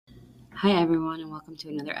Hi, everyone, and welcome to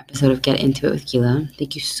another episode of Get Into It with Gila.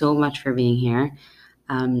 Thank you so much for being here.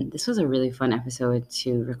 This was a really fun episode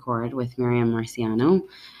to record with Miriam Marciano.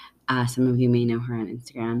 Some of you may know her on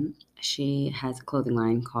Instagram. She has a clothing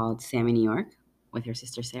line called Sammy New York with her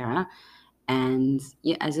sister Sarah. And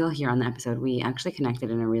as you'll hear on the episode, we actually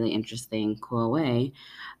connected in a really interesting, cool way.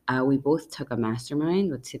 We both took a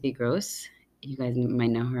mastermind with Tippy Gross. You guys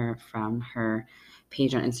might know her from her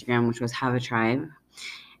page on Instagram, which was Have a Tribe.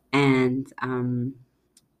 And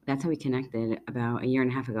that's how we connected about a year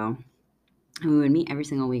and a half ago. And we would meet every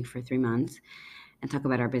single week for 3 months and talk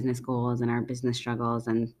about our business goals and our business struggles.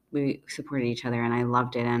 And we supported each other, and I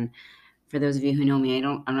loved it. And for those of you who know me,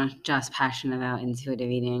 I'm not just passionate about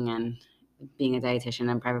intuitive eating and being a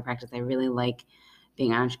dietitian and private practice. I really like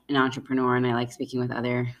being an entrepreneur, and I like speaking with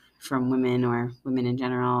other from women or women in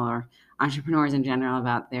general or entrepreneurs in general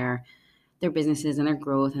about their businesses and their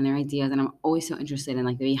growth and their ideas. And I'm always so interested in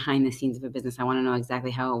like the behind the scenes of a business. I want to know exactly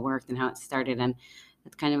how it worked and how it started. And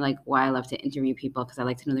that's kind of like why I love to interview people, because I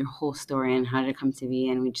like to know their whole story and how did it come to be.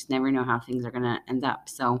 And we just never know how things are going to end up.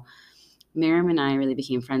 So Miriam and I really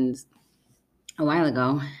became friends a while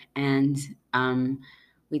ago. And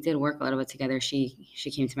we did work a little bit together. She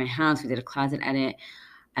came to my house. We did a closet edit.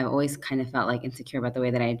 I've always kind of felt like insecure about the way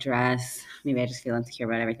that I dress. Maybe I just feel insecure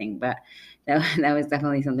about everything, but that was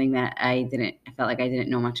definitely something that I felt like I didn't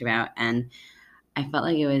know much about. And I felt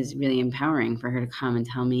like it was really empowering for her to come and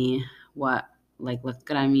tell me what like looked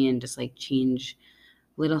good on me and just like change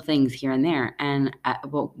little things here and there. And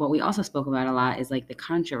what we also spoke about a lot is like the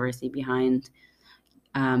controversy behind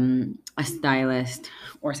a stylist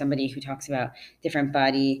or somebody who talks about different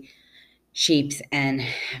body shapes and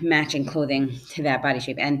matching clothing to that body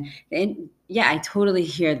shape. And I totally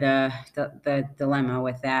hear the dilemma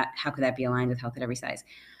with that. How could that be aligned with health at every size?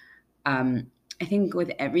 I think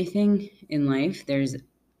with everything in life, there's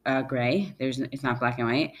a gray. It's not black and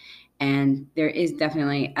white. And there is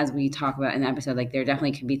definitely, as we talk about in the episode, like there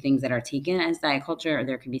definitely could be things that are taken as diet culture, or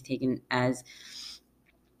there could be taken as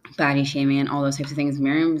body shaming and all those types of things.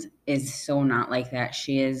 Miriam is so not like that.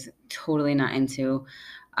 She is totally not into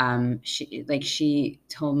she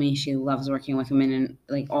told me she loves working with women in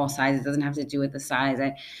like all sizes. It doesn't have to do with the size.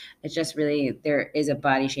 It's just really, there is a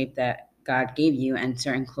body shape that God gave you, and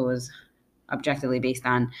certain clothes objectively based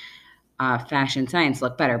on fashion science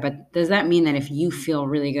look better. But does that mean that if you feel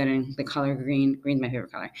really good in the color green's my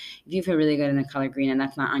favorite color. If you feel really good in the color green and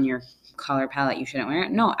that's not on your color palette, you shouldn't wear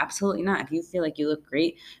it? No, absolutely not. If you feel like you look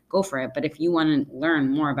great, go for it. But if you want to learn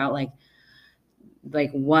more about like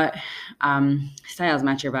what styles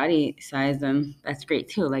match your body size, then that's great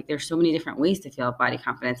too. Like there's so many different ways to feel body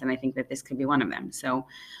confidence, and I think that this could be one of them. So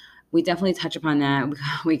we definitely touch upon that.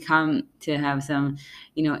 We come to have some,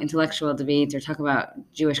 intellectual debates or talk about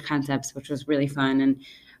Jewish concepts, which was really fun. And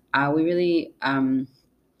we really,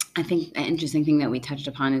 I think an interesting thing that we touched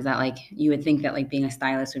upon is that like you would think that like being a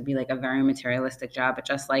stylist would be like a very materialistic job, but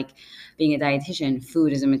just like being a dietitian,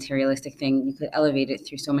 food is a materialistic thing. You could elevate it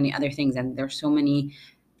through so many other things, and there's so many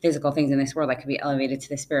physical things in this world that could be elevated to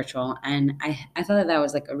the spiritual. And I thought that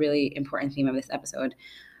was like a really important theme of this episode.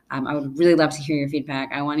 I would really love to hear your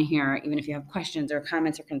feedback. I want to hear, even if you have questions or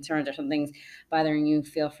comments or concerns or something's bothering you,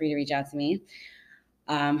 feel free to reach out to me.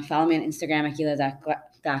 Follow me on Instagram at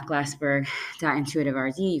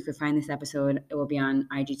gila.glassberg.intuitiverd. You could find this episode. It will be on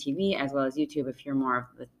IGTV as well as YouTube if you're more of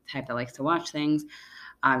the type that likes to watch things.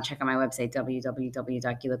 Check out my website,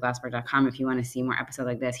 www.gilaglassberg.com, if you want to see more episodes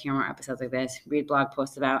like this, hear more episodes like this, read blog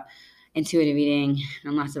posts about intuitive eating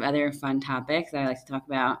and lots of other fun topics that I like to talk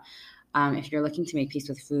about. If you're looking to make peace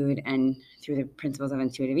with food and through the principles of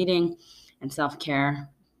intuitive eating and self-care,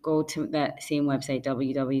 go to that same website,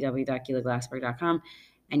 www.gilaglassberg.com,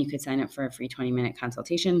 and you could sign up for a free 20-minute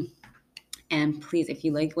consultation. And please, if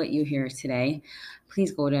you like what you hear today,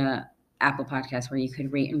 please go to Apple Podcasts, where you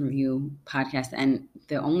could rate and review podcasts. And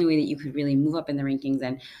the only way that you could really move up in the rankings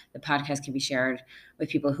and the podcast can be shared with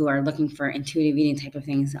people who are looking for intuitive eating type of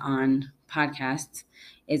things on podcasts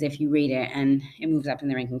is if you rate it and it moves up in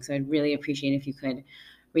the rankings. So I'd really appreciate if you could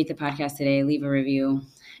rate the podcast today, leave a review,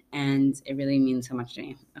 and it really means so much to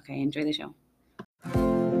me. Okay, enjoy the show.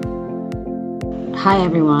 Hi,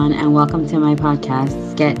 everyone, and welcome to my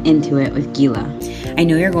podcast, Get Into It with Gila. I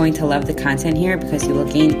know you're going to love the content here because you will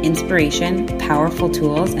gain inspiration, powerful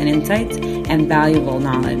tools and insights, and valuable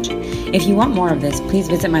knowledge. If you want more of this, please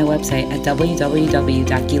visit my website at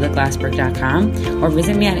www.gilaglassberg.com or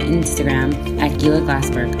visit me on Instagram at Gila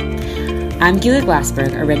Glassberg. I'm Gila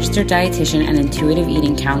Glassberg, a registered dietitian and intuitive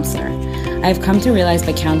eating counselor. I have come to realize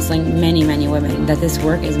by counseling many, many women that this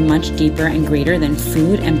work is much deeper and greater than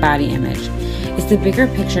food and body image. It's the bigger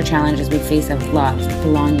picture challenges we face of love,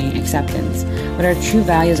 belonging, acceptance, what our true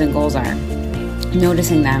values and goals are,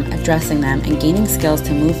 noticing them, addressing them, and gaining skills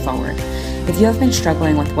to move forward. If you have been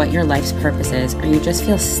struggling with what your life's purpose is, or you just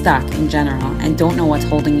feel stuck in general and don't know what's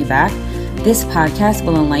holding you back, this podcast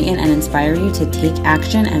will enlighten and inspire you to take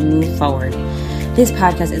action and move forward. This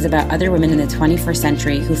podcast is about other women in the 21st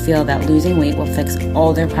century who feel that losing weight will fix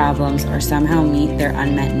all their problems or somehow meet their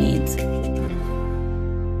unmet needs.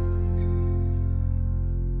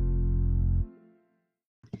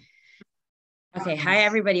 Okay, hi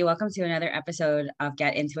everybody. Welcome to another episode of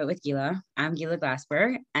Get Into It with Gila. I'm Gila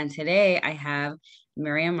Glasper, and today I have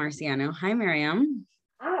Miriam Marciano. Hi, Miriam.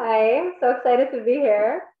 Hi, I'm so excited to be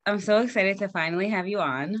here. I'm so excited to finally have you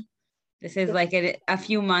on. This is like a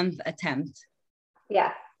few month attempt.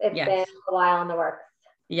 Yes, it's been a while in the works.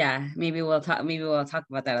 Yeah, maybe we'll talk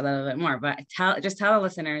about that a little bit more. But tell the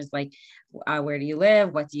listeners, like, where do you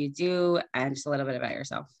live? What do you do? And just a little bit about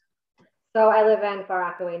yourself. So I live in Far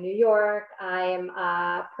Rockaway, New York. I'm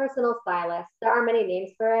a personal stylist. There are many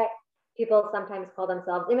names for it. People sometimes call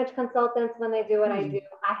themselves image consultants when they do what I do.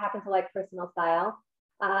 I happen to like personal style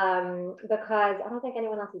because I don't think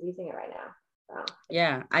anyone else is using it right now. So.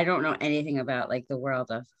 Yeah, I don't know anything about like the world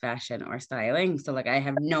of fashion or styling. So like I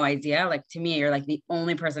have no idea. Like to me, you're like the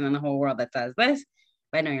only person in the whole world that does this.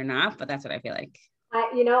 But I know you're not, but that's what I feel like.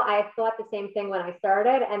 I thought the same thing when I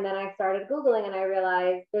started, and then I started Googling and I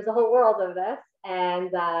realized there's a whole world of this.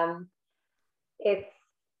 And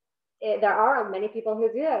there are many people who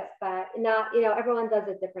do this, but not, everyone does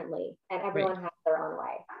it differently and everyone has their own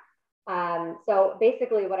way. So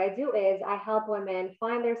basically what I do is I help women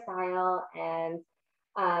find their style and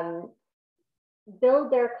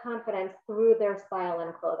build their confidence through their style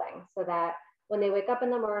and clothing so that when they wake up in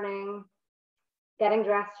the morning, getting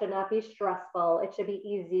dressed should not be stressful. It should be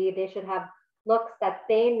easy. They should have looks that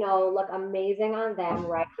they know look amazing on them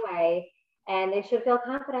right away. And they should feel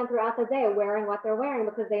confident throughout the day wearing what they're wearing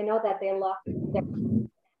because they know that they're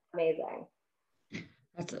amazing.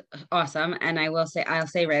 That's awesome. And I'll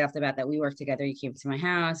say right off the bat that we worked together. You came to my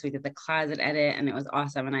house, we did the closet edit, and it was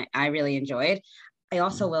awesome. And I really enjoyed. I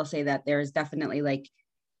also will say that there's definitely like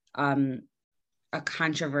a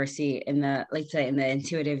controversy in the, like say, in the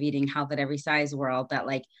intuitive eating health at every size world, that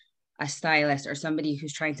like a stylist or somebody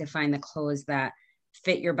who's trying to find the clothes that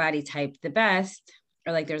fit your body type the best,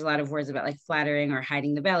 or like there's a lot of words about like flattering or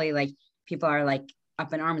hiding the belly, like people are like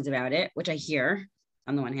up in arms about it, which I hear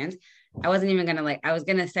on the one hand. I was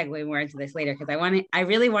gonna segue more into this later because I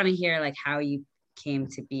really want to hear like how you came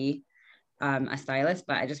to be a stylist,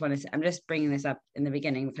 but I'm just bringing this up in the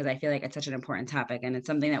beginning because I feel like it's such an important topic and it's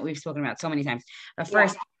something that we've spoken about so many times. But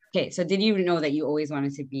first, okay, so did you know that you always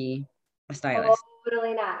wanted to be a stylist? Oh,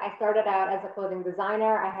 totally not. I started out as a clothing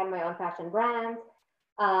designer. I had my own fashion brand.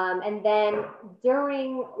 And then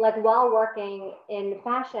while working in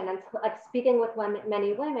fashion and like speaking with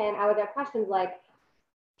many women, I would get questions like,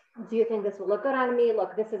 do you think this will look good on me?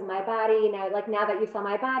 Look, this is my body. Like now that you saw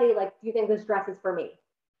my body, like, do you think this dress is for me?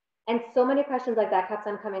 And so many questions like that kept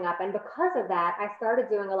on coming up. And because of that, I started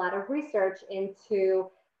doing a lot of research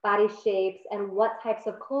into body shapes and what types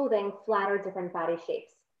of clothing flatter different body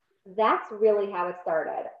shapes. That's really how it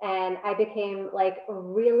started. And I became like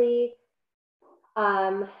really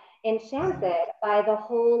enchanted by the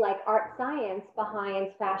whole like art science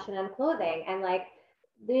behind fashion and clothing and like,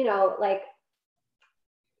 like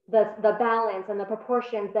the balance and the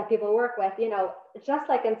proportions that people work with, just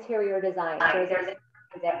like interior design.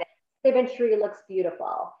 Symmetry looks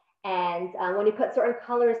beautiful. And when you put certain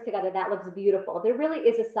colors together, that looks beautiful. There really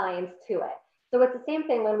is a science to it. So it's the same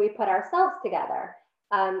thing when we put ourselves together.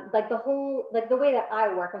 Like the way that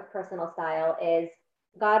I work with personal style is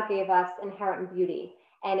God gave us inherent beauty,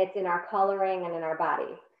 and it's in our coloring and in our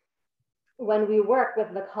body. When we work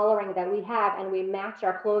with the coloring that we have and we match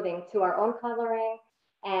our clothing to our own coloring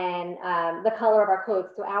and the color of our clothes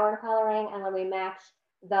to our coloring, and when we match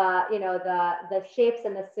the shapes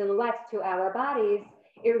and the silhouettes to our bodies,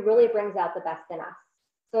 it really brings out the best in us.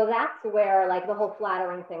 So that's where like the whole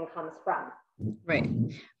flattering thing comes from. Right.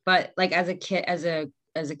 But like as a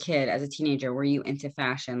teenager, were you into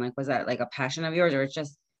fashion? Like, was that like a passion of yours, or it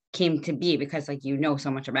just came to be because like you know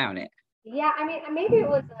so much about it? Yeah, I mean, maybe it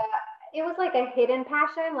was like a hidden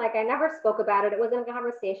passion. Like I never spoke about it. It wasn't a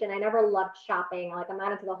conversation. I never loved shopping. Like I'm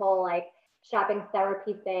not into the whole like shopping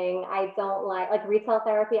therapy thing. I don't like retail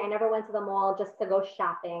therapy. I never went to the mall just to go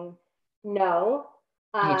shopping. No.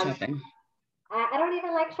 I hate shopping. I don't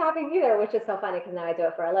even like shopping either, which is so funny because now I do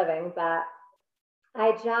it for a living. But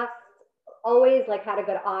I just always like had a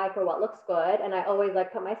good eye for what looks good, and I always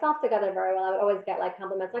like put myself together very well. I would always get like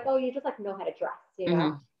compliments like, "Oh, you just like know how to dress," you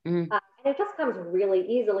know. Mm-hmm. Mm-hmm. And it just comes really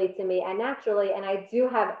easily to me and naturally. And I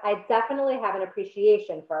definitely have an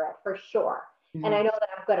appreciation for it for sure. And I Mhm. know that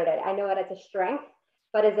I'm good at it. I know that it's a strength,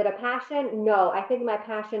 but is it a passion? No, I think my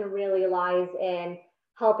passion really lies in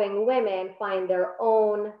helping women find their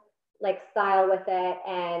own like style with it,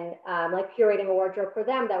 and like curating a wardrobe for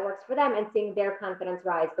them that works for them and seeing their confidence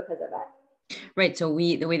rise because of it. Right. So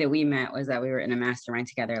the way that we met was that we were in a mastermind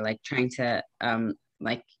together, like trying to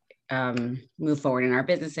move forward in our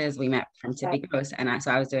businesses. We met from Right. Tippy Gross, and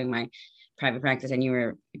so I was doing my private practice, and you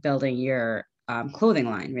were building your clothing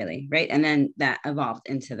line, really, right? And then that evolved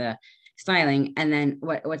into the styling. And then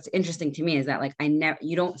what's interesting to me is that like I never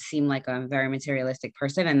you don't seem like a very materialistic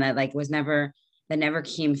person, and that like was never that never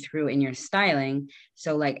came through in your styling.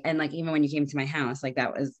 So like and like even when you came to my house, like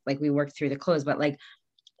that was like we worked through the clothes, but like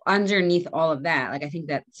underneath all of that, like I think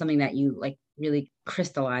that something that you like really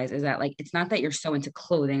crystallize is that like it's not that you're so into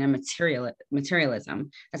clothing and materialism.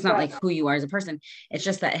 That's not Right. like who you are as a person. It's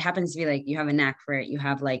just that it happens to be like you have a knack for it, you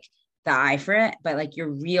have like the eye for it, but like your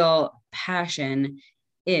real passion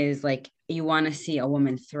is like you want to see a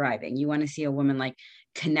woman thriving. You want to see a woman like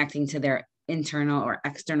connecting to their internal or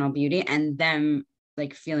external beauty and them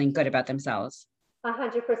like feeling good about themselves.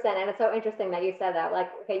 100%. And it's so interesting that you said that.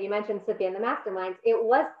 Like, okay, you mentioned Sippy and the masterminds. It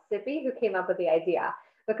was Sippy who came up with the idea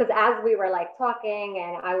because as we were like talking,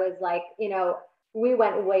 and I was like, we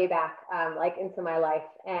went way back, like into my life,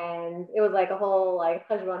 and it was like a whole like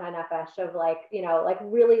cheshbon hanafesh of like, like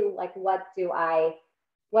really like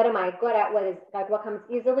what am I good at? What is like what comes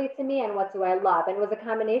easily to me, and what do I love? And it was a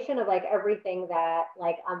combination of like everything that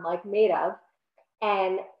like I'm like made of,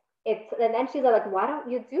 and and then she's like, why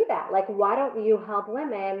don't you do that? Like, why don't you help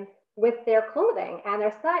women with their clothing and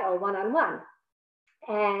their style one on one?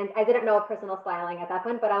 And I didn't know personal styling at that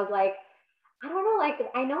point, but I was like, I don't know, like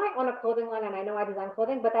I know I own a clothing line and I know I design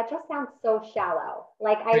clothing, but that just sounds so shallow.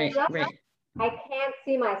 Like Right, right. I can't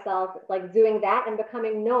see myself like doing that and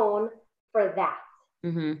becoming known for that.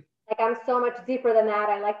 Mm-hmm. Like I'm so much deeper than that.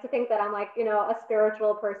 I like to think that I'm like, a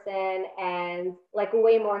spiritual person, and like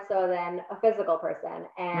way more so than a physical person.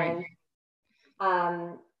 Right. And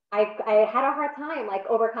um, I had a hard time like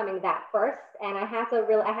overcoming that first, and I had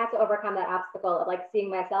to overcome that obstacle of like seeing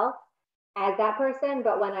myself as that person.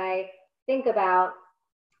 But when I think about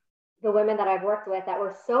the women that I've worked with that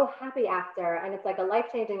were so happy after, and it's like a life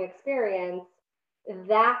changing experience,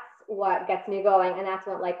 that's what gets me going, and that's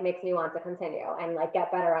what like makes me want to continue and like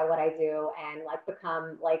get better at what I do and like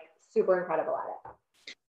become like super incredible at it.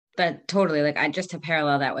 But totally, like I just to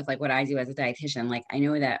parallel that with like what I do as a dietitian, like I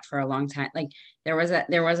know that for a long time, like there was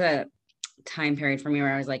a time period for me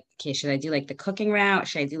where I was like, okay, should I do like the cooking route?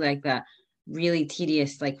 Should I do like the really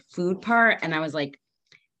tedious like food part? And I was like,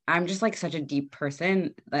 I'm just like such a deep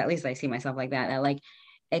person, at least I see myself like that, that like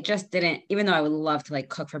it just didn't, even though I would love to like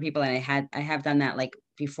cook for people, and I have done that like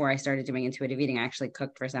before I started doing intuitive eating. I actually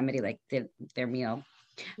cooked for somebody, like did their meal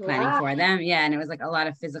planning Wow. for them. Yeah. And it was like a lot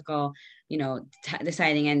of physical,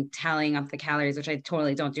 deciding and tallying up the calories, which I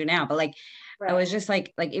totally don't do now. But like, I Right. was just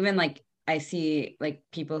like, even like, I see like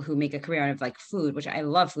people who make a career out of like food, which I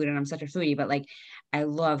love food and I'm such a foodie, but like I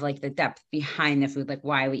love like the depth behind the food, like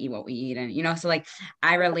why we eat what we eat. And so like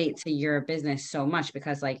I relate to your business so much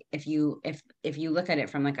because like if you look at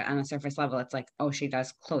it from like on a surface level, it's like, oh, she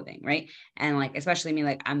does clothing, right? And like especially me,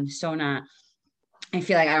 like I'm so not I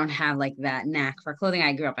feel like I don't have like that knack for clothing.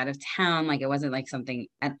 I grew up out of town. Like it wasn't like something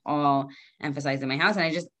at all emphasized in my house.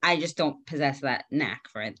 And I just don't possess that knack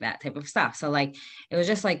for it, that type of stuff. So like, it was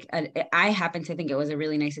just like, I happen to think it was a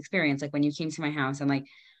really nice experience. Like when you came to my house and like,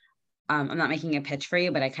 I'm not making a pitch for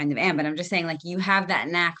you, but I kind of am, but I'm just saying like, you have that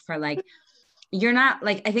knack for like, you're not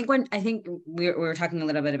like, I think we were talking a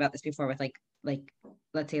little bit about this before with like,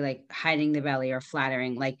 let's say like hiding the belly or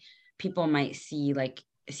flattering, like people might see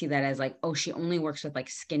that as like, oh, she only works with like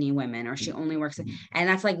skinny women or she only works with, and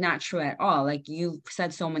that's like not true at all. Like you've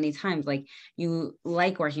said so many times, like you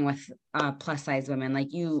like working with plus size women,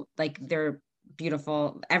 like you like they're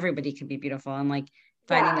beautiful. Everybody can be beautiful, and like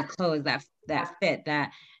finding Yeah. the clothes that fit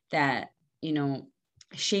that you know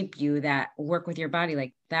shape you, that work with your body,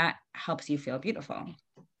 like that helps you feel beautiful.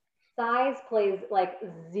 Size plays like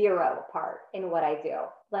zero part in what I do.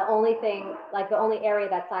 The only thing, like the only area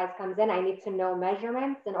that size comes in, I need to know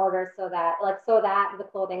measurements in order so that the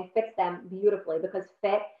clothing fits them beautifully, because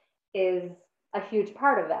fit is a huge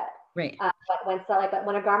part of it. Right, But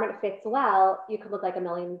when a garment fits well, you could look like $1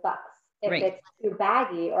 million. If right, it's too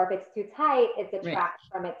baggy or if it's too tight, it right, detracts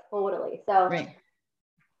from it totally. So right.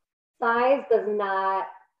 size does not,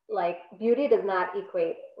 like beauty does not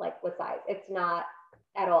equate like with size. It's not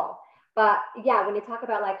at all. But yeah, when you talk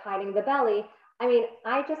about like hiding the belly, I mean,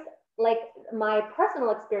 like my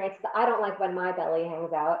personal experience, I don't like when my belly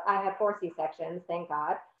hangs out. I had 4 C-sections, thank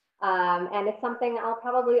God. And it's something I'll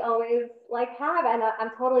probably always like have, and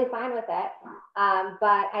I'm totally fine with it.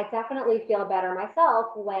 But I definitely feel better myself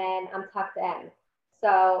when I'm tucked in.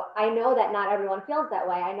 So I know that not everyone feels that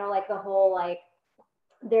way. I know like the whole like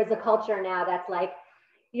there's a culture now that's like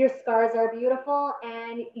your scars are beautiful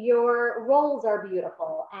and your rolls are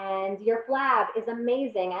beautiful and your flab is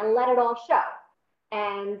amazing and let it all show.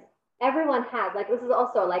 And everyone has like this is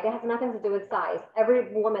also like it has nothing to do with size.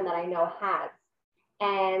 Every woman that I know has.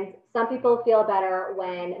 And some people feel better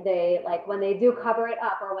when they do cover it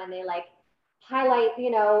up or when they like highlight,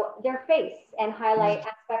 their face and highlight Mhm.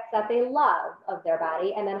 aspects that they love of their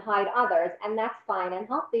body and then hide others. And that's fine and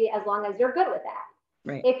healthy as long as you're good with that.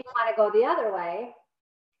 Right. If you want to go the other way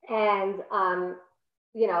and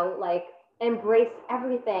like embrace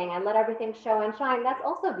everything and let everything show and shine, that's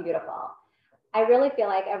also beautiful. I really feel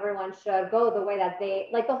like everyone should go the way that they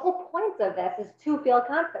like. The whole point of this is to feel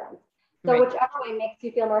confident. So Right. whichever way makes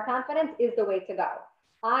you feel more confident is the way to go.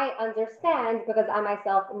 I understand because I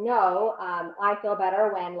myself know I feel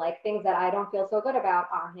better when like things that I don't feel so good about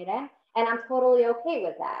are hidden, and I'm totally okay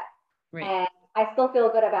with that. Right. And I still feel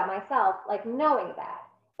good about myself, like knowing that.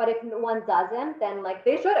 But if one doesn't, then like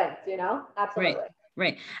they shouldn't, Right. absolutely.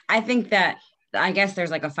 Right. I think that I guess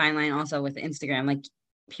there's like a fine line also with Instagram. Like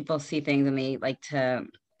people see things and they like to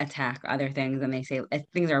attack other things and they say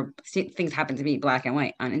things happen to be black and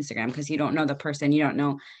white on Instagram because you don't know the person, you don't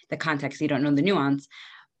know the context, you don't know the nuance.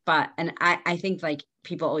 But and I think like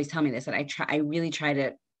people always tell me this that I really try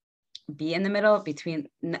to be in the middle between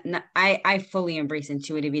I fully embrace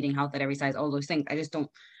intuitive eating, health at every size, all those things. I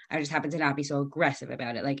just happen to not be so aggressive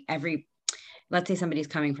about it. Like every let's say somebody's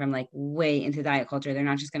coming from like way into diet culture, they're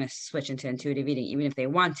not just going to switch into intuitive eating even if they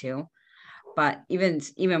want to. But even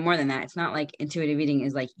more than that, it's not like intuitive eating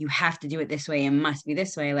is like you have to do it this way and must be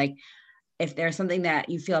this way. Like if there's something that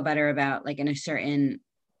you feel better about like in a certain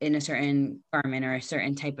garment or a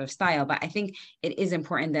certain type of style. But I think it is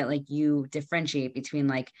important that like you differentiate between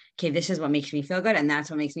like, okay, this is what makes me feel good and that's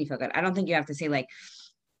what makes me feel good. I don't think you have to say like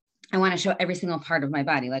I want to show every single part of my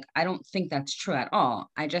body. Like I don't think that's true at all.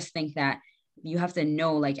 I just think that you have to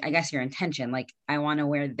know like I guess your intention. Like I want to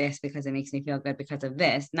wear this because it makes me feel good because of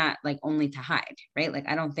this, not like only to hide, right? Like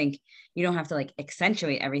I don't think you don't have to like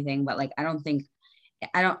accentuate everything, but like I don't think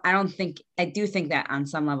I do think that on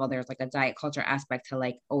some level there's like a diet culture aspect to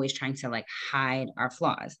like always trying to like hide our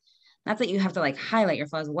flaws. Not that you have to like highlight your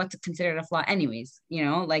flaws, what's considered a flaw anyways,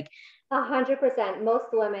 like 100%. Most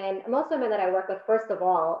women that I work with, first of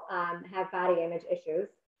all, have body image issues.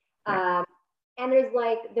 right, Um, and there's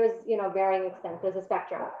varying extents. There's a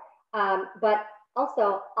spectrum. But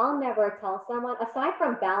also, I'll never tell someone, aside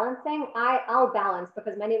from balancing, I'll balance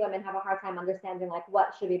because many women have a hard time understanding like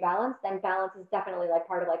what should be balanced. And balance is definitely like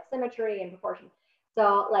part of like symmetry and proportion.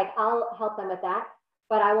 So like I'll help them with that.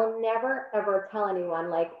 But I will never ever tell anyone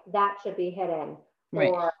like that should be hidden right,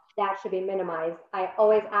 or that should be minimized. I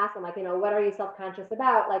always ask them, like, what are you self conscious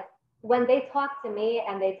about? Like, when they talk to me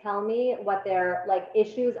and they tell me what their like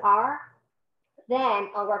issues are, then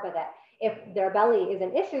I'll work with it. If their belly is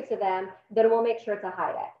an issue to them, then we'll make sure to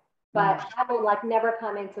hide it. mhm. But I will like never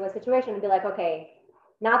come into a situation and be like, okay,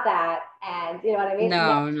 not that. And you know what I mean?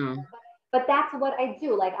 No. No, no, But that's what I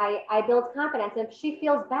do. Like I build confidence. If she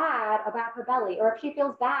feels bad about her belly or if she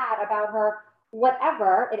feels bad about her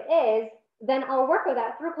whatever it is, then I'll work with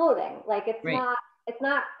that through clothing. Like right, it's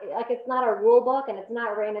not a rule book and it's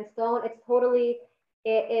not written in stone.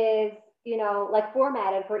 It is, like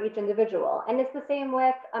formatted for each individual. And it's the same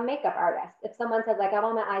with a makeup artist. If someone says like I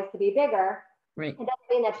want my eyes to be bigger, right, it doesn't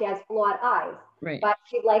mean that she has flawed eyes, right. but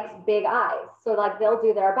she likes big eyes. So like they'll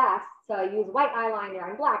do their best to use white eyeliner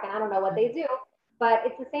and black, and I don't know what they do, but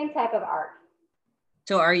it's the same type of art.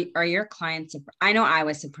 So are your clients? I know I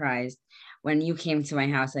was surprised when you came to my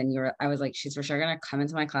house and I was like, she's for sure gonna come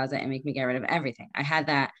into my closet and make me get rid of everything. I had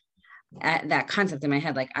that concept in my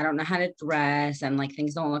head, like I don't know how to dress and like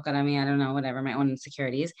things don't look good on me. I don't know, whatever, my own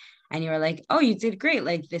insecurities. And you were like, oh, you did great.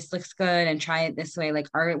 Like this looks good and try it this way. Like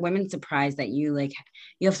are women surprised that you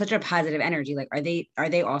have such a positive energy? Like are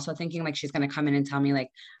they also thinking like she's gonna come in and tell me like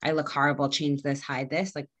I look horrible, change this, hide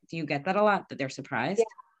this? Like do you get that a lot that they're Yeah, surprised?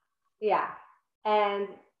 yeah, and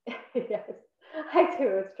yes, I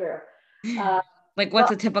do. It's true. Uh, Like what's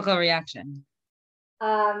well, a typical reaction?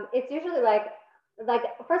 it's usually like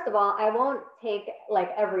first of all, I won't take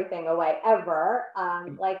like everything away ever.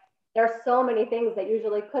 Like there's so many things that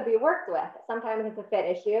usually could be worked with. Sometimes it's a fit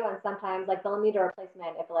issue, and sometimes like they'll need a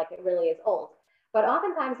replacement if like it really is old. But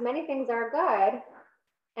oftentimes, many things are good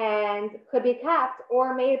and could be kept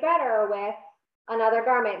or made better with another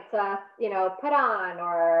garment to, put on,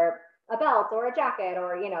 or a belt or a jacket,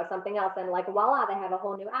 or, something else. And like, voila, they have a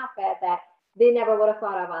whole new outfit that they never would have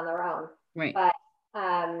thought of on their own. Right. But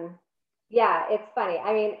yeah, it's funny.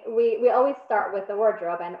 I mean, we always start with the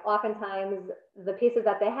wardrobe, and oftentimes the pieces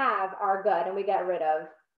that they have are good, and we get rid of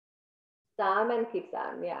some and keep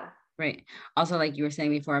some. Yeah. Right. Also, like you were saying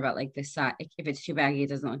before about like the size, if it's too baggy, it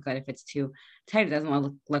doesn't look good. If it's too tight, it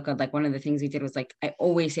doesn't look good. Like one of the things we did was like, I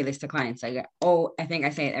always say this to clients. Like, oh, I think I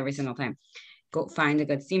say it every single time. Go find a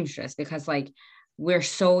good seamstress, because like we're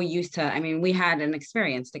so used to, I mean, we had an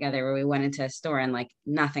experience together where we went into a store and like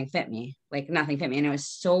nothing fit me. Like nothing fit me. And it was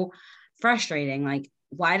so frustrating. Like,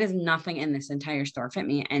 why does nothing in this entire store fit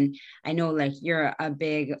me? And I know like you're a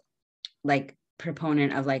big like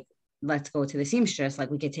proponent of like, let's go to the seamstress, like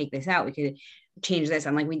we could take this out, we could change this,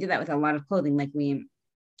 and like we did that with a lot of clothing. Like we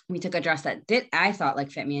took a dress that did, I thought, like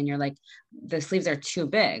fit me, and you're like, the sleeves are too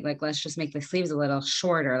big, like let's just make the sleeves a little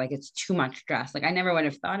shorter, like it's too much dress. Like I never would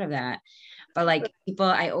have thought of that. But like people,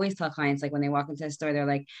 I always tell clients, like when they walk into the store, they're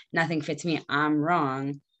like, nothing fits me, I'm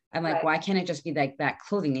wrong. I'm like, Right. why can't it just be like that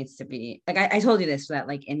clothing needs to be like, I told you this, that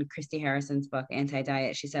like in Christy Harrison's book,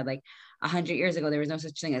 Anti-Diet, she said like 100 years ago, there was no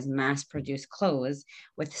such thing as mass produced clothes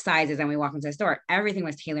with sizes. And we walk into the store, everything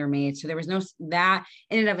was tailor made. So there was no, that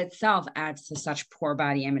in and of itself adds to such poor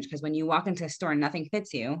body image. Because when you walk into a store and nothing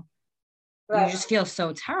fits you, you Right. just feel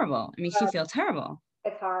so terrible. I mean, she feels terrible.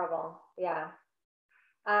 It's horrible. Yeah.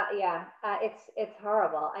 Yeah. It's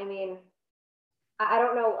horrible. I mean, I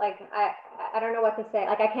don't know, like, I don't know what to say.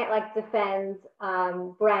 Like, I can't like defend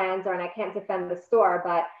brands, or and I can't defend the store,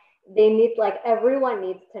 but they need, like, everyone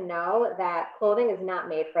needs to know that clothing is not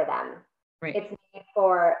made for them. Right. It's made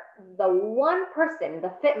for the one person,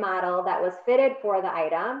 the fit model that was fitted for the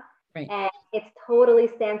item, Right. and it's totally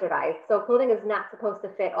standardized. So clothing is not supposed to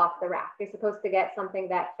fit off the rack. You're supposed to get something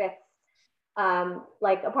that fits,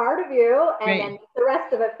 like, a part of you, and Right. then the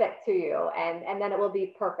rest of it fit to you, and then it will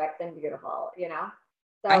be perfect and beautiful.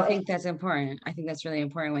 I So it's think that's important. I think that's really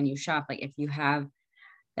important when you shop. Like if you have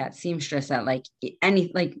that seamstress that like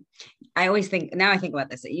any, like I always think, now I think about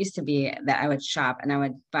this, it used to be that I would shop and I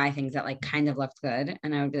would buy things that like kind of looked good,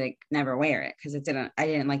 and I would be like, never wear it because I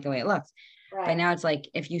didn't like the way it looked. But right. now it's like,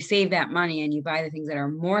 if you save that money and you buy the things that are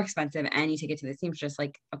more expensive and you take it to the seamstress,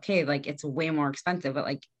 like, okay, like it's way more expensive, but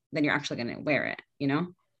like then you're actually going to wear it, you know?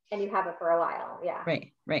 And you have it for a while. Yeah.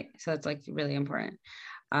 Right. Right. So it's like really important.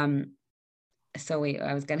 Um, so wait,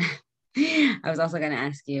 I was gonna, I was also gonna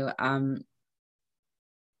ask you,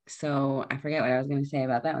 so I forget what I was gonna say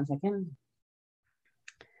about that. 1 second.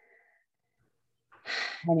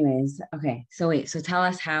 Anyways, okay. So wait, so tell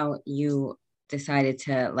us how you decided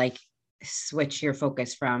to like switch your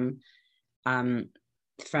focus um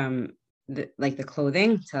from the like the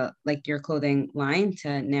clothing to like your clothing line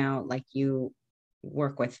to now like you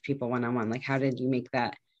work with people one on one. Like how did you make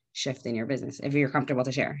that shift in your business, if you're comfortable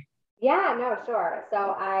to share? Yeah, no, sure.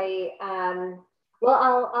 So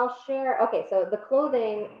well, I'll share. Okay, so the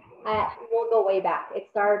clothing, will go way back. It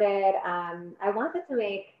started, I wanted to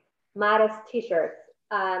make modest t-shirts,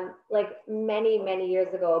 like many, many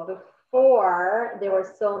years ago, before there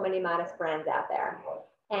were so many modest brands out there.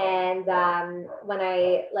 And when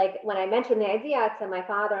I mentioned the idea to my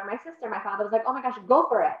father and my sister, my father was like, "Oh my gosh, go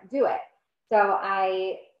for it, do it." So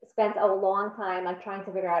I spent a long time like trying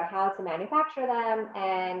to figure out how to manufacture them.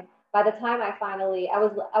 And by the time I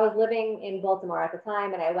was living in Baltimore at the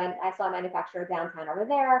time, and I saw a manufacturer downtown over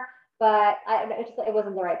there, but it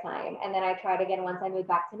wasn't the right time. And then I tried again once I moved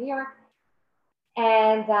back to New York.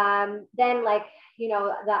 And then, like,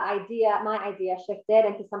 my idea shifted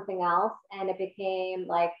into something else, and it became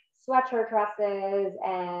like sweatshirt dresses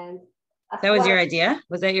and a That was sweater. your idea?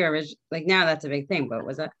 Was that your original? Like now that's a big thing, but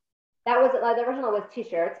was that? That was, the original was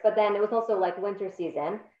t-shirts, but then it was also like winter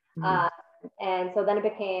season. Mhm. Uh, and so then it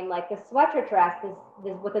became like the sweatshirt dress,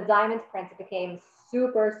 this with the diamond prints, it became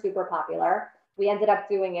super, super popular. We ended up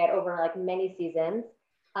doing it over like many seasons.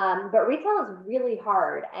 But retail is really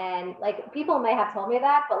hard. And like people may have told me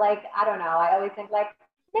that, but like, I don't know. I always think like,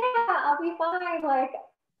 yeah, I'll be fine. Like,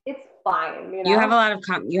 it's fine, you You have know? a lot of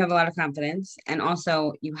you have a lot of confidence, and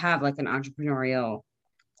also you have like an entrepreneurial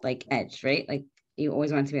like edge, right? Like you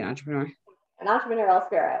always wanted to be an entrepreneur. An entrepreneurial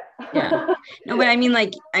spirit. Yeah. No, but I mean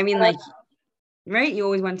like, right? You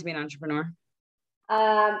always wanted to be an entrepreneur.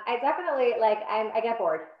 I definitely like, I get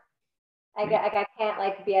bored. Right. I can't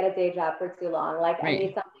like be at a day job for too long. Like I need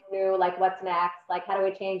Right. something new. Like what's next? Like how do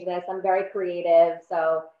we change this? I'm very creative,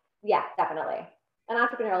 so yeah, definitely an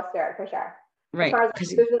entrepreneurial spirit for sure. As Right. far as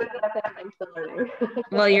Because business benefits, I'm still learning.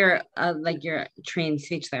 well, you're like you're a trained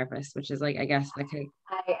speech therapist, which is like I guess that could.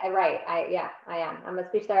 Yeah, I am. I'm a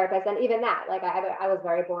speech therapist, and even that, like, I was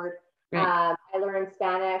very bored. Right. I learned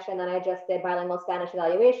Spanish, and then I just did bilingual Spanish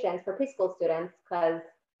evaluations for preschool students because,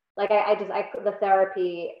 like, the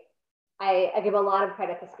therapy. I give a lot of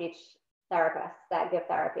credit to speech therapists that give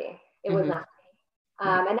therapy. It was not.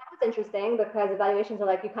 Right. And that was interesting because evaluations are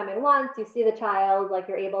like, you come in once, you see the child, like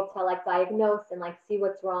you're able to like diagnose and like see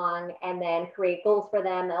what's wrong, and then create goals for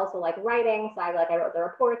them. And also like writing, so I wrote the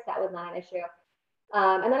reports. That was not an issue.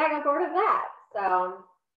 And then I got bored of that. So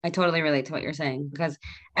I totally relate to what you're saying because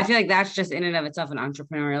I feel like that's just in and of itself an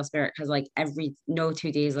entrepreneurial spirit because like no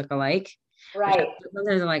 2 days look alike. Which right.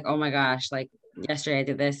 sometimes I'm like, oh my gosh, like yesterday I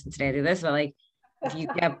did this and today I did this, but like if you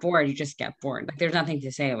get bored, you just get bored. Like there's nothing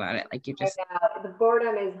to say about it. Like you I just know the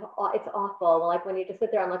boredom is it's awful. Like when you just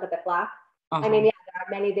sit there and look at the clock. I mean, awful. yeah, there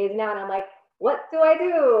are many days now, and I'm like, what do I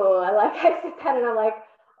do? I like I sit down and I'm like,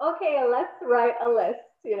 okay, let's write a list.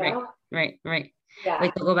 You Right, know? right. Yeah.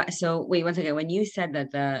 Wait, so go back. So wait, one second. When you said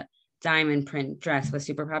that the diamond print dress was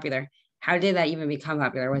super popular, how did that even become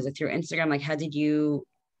popular? Was it through Instagram? Like how did you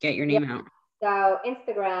get your Yeah. name out? So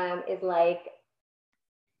Instagram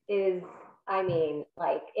is I mean,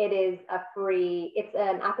 like it's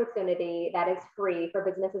an opportunity that is free for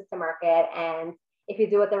businesses to market. And if you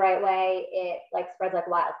do it the right way, it like spreads like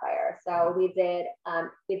wildfire. So we did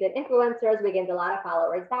influencers, we gained a lot of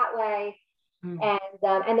followers that way. Mm. And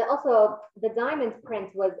then also the diamond print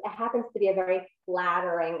it happens to be a very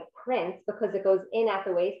flattering print because it goes in at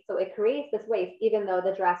the waist. So it creates this waist, even though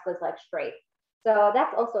the dress was like straight. So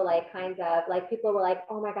that's also like kind of like people were like,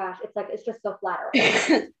 oh my gosh, it's just so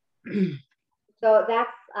flattering. So that's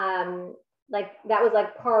like that was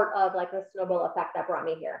like part of like the snowball effect that brought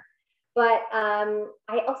me here. But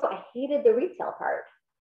I hated the retail part.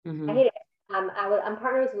 I Hmm. hate it. I'm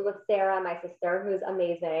partners with Sarah, my sister, who's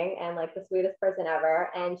amazing and like the sweetest person ever.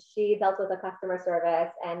 And she dealt with the customer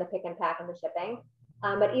service and the pick and pack and the shipping.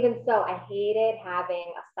 But even so, I hated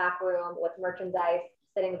having a stock room with merchandise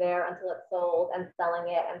sitting there until it's sold and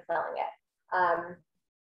selling it and selling it.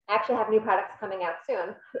 I actually have new products coming out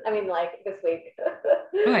soon. I mean, like this week.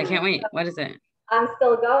 Oh, I can't wait. What is it? I'm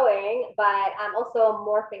still going, but I'm also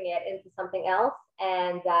morphing it into something else.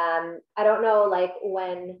 And I don't know like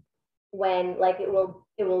when like it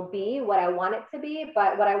will be what I want it to be,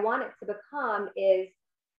 but what I want it to become is,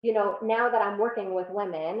 you know, now that I'm working with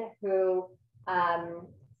women who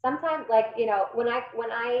sometimes like, you know, when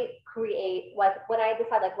I create what when I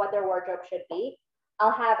decide like what their wardrobe should be,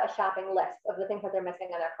 I'll have a shopping list of the things that they're missing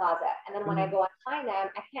in their closet. And then when I Mhm. go and find them,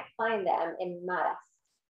 I can't find them in Modest.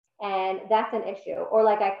 And that's an issue. Or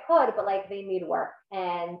like I could, but like they need work.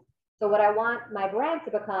 And so what I want my brand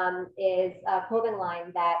to become is a clothing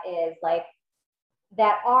line that is like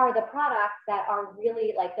that are the products that are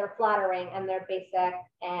really like they're flattering and they're basic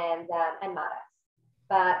and modest.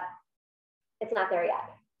 But it's not there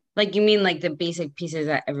yet. Like you mean like the basic pieces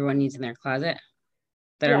that everyone needs in their closet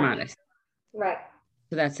that are Yeah, modest. right.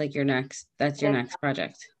 So that's your Next, next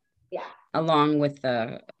project, yeah, along with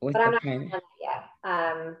but I'm the not private. done yet.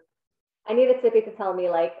 I needed Sippy to tell me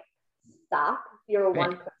like, stop. You're Right,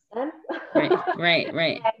 one person.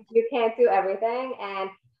 right. And you can't do everything. And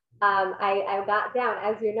I got down,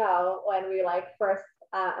 as you know, when we like first.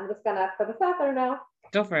 I'm just gonna put this out there now.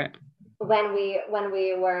 Go for it. When we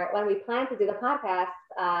planned to do the podcast,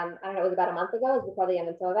 I don't know, it was about a month ago. It was before the Yom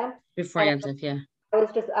event, Before and Yentuf, yeah.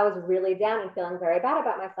 I was really down and feeling very bad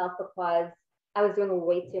about myself because I was doing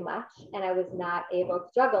way too much and I was not able to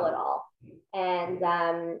juggle it all. And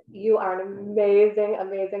you are an amazing,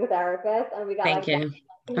 amazing therapist, and we got Thank like that you.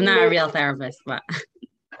 I'm not a amazing. real therapist, but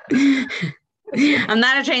I'm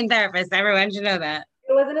not a trained therapist. Everyone should know that.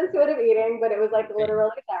 It wasn't intuitive eating, but it was like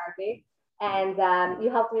literally therapy. And you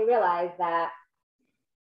helped me realize that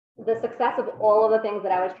the success of all of the things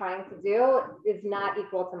that I was trying to do is not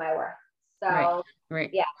equal to my worth. Right, So right.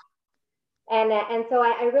 yeah, and so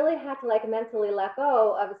I really had to like mentally let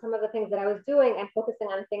go of some of the things that I was doing and focusing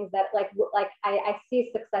on things that I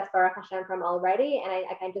see success for Hashem from already, and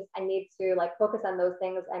I need to like focus on those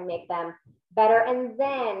things and make them better, and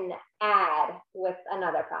then add with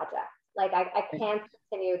another project. Like I can't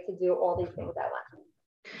continue to do all these things at once.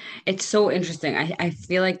 It's so interesting. I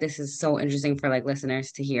feel like this is so interesting for like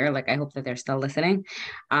listeners to hear. Like I hope that they're still listening.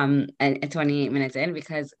 And at 28 minutes in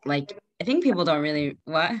because like I think people don't really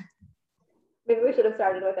what? Maybe we should have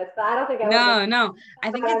started with this, but I don't think I would have been. No.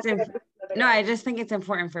 I think it's In the no, I beginning. just think it's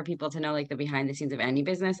important for people to know like the behind the scenes of any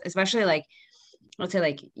business, especially like let's say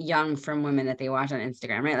like young from women that they watch on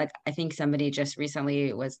Instagram, right? Like I think somebody just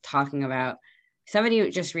recently on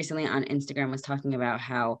Instagram was talking about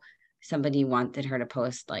how somebody wanted her to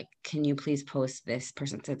post, like, can you please post this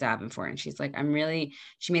person to Davenport? And she's like,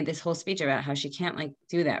 she made this whole speech about how she can't like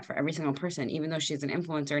do that for every single person, even though she's an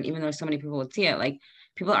influencer. And even though so many people would see it, like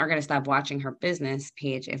people aren't going to stop watching her business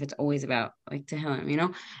page if it's always about like Tehillim, you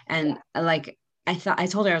know? And like, I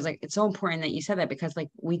told her, I was like, it's so important that you said that because like,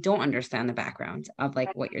 we don't understand the background of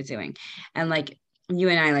like what you're doing. And like, you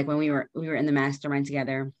and I, like when we were in the mastermind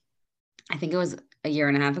together, I think it was a year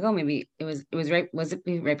and a half ago. Maybe it was right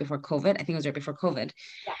before COVID? I think it was right before COVID.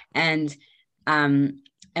 Yeah. And um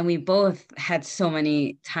and we both had so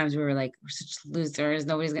many times we were like, we're such losers.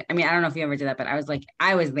 Nobody's gonna, I mean, I don't know if you ever did that, but I was like,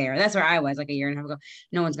 I was there. That's where I was like a year and a half ago.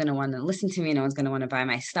 No one's gonna want to listen to me, no one's gonna want to buy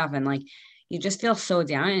my stuff. And like you just feel so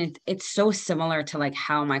down. And it's so similar to like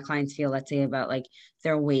how my clients feel, let's say, about like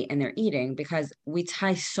their weight and their eating, because we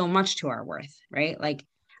tie so much to our worth, right? Like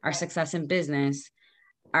our success in business,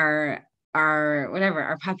 our whatever,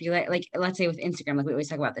 our popular, like let's say with Instagram, like we always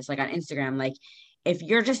talk about this, like on Instagram, like if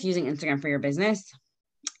you're just using Instagram for your business,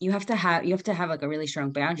 you have to have like a really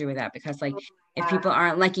strong boundary with that, because like if people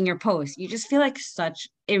aren't liking your post, you just feel like such,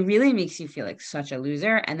 it really makes you feel like such a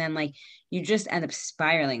loser. And then like you just end up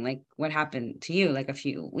spiraling, like what happened to you like a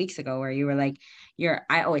few weeks ago, where you were like,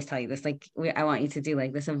 I always tell you this, like I want you to do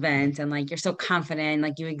like this event, and like you're so confident,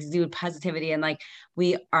 like you exude positivity, and like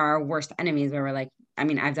we are our worst enemies, where we're like, I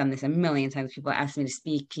mean, I've done this a million times. People ask me to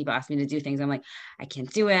speak, people ask me to do things. I'm like, I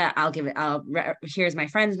can't do it. Here's my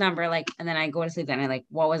friend's number. Like, and then I go to sleep and I like,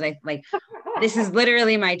 what was I like? This is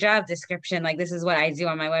literally my job description. Like, this is what I do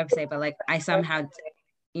on my website. But like, I somehow,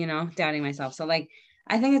 doubting myself. So like,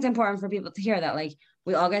 I think it's important for people to hear that, like,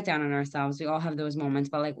 we all get down on ourselves. We all have those moments,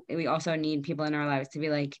 but like, we also need people in our lives to be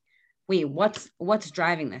like, wait, what's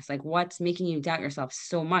driving this? Like, what's making you doubt yourself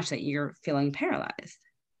so much that you're feeling paralyzed?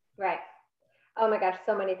 Right. Oh my gosh,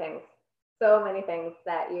 so many things. So many things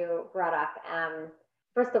that you brought up.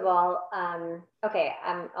 First of all, okay,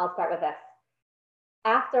 I'll start with this.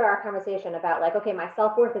 After our conversation about like, okay, my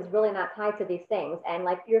self-worth is really not tied to these things, and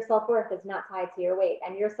like your self-worth is not tied to your weight,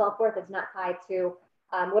 and your self-worth is not tied to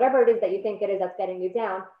whatever it is that you think it is that's getting you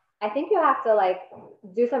down. I think you have to like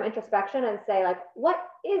do some introspection and say like, what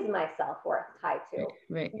is my self-worth tied to?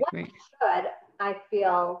 Right. What Right. should I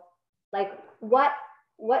feel like? What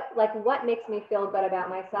makes me feel good about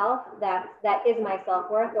myself? That is my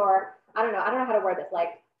self-worth. Or I don't know how to word this. Like,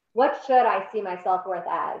 what should I see my self-worth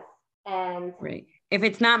as? And Right. If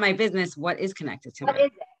it's not my business, what is connected to what it?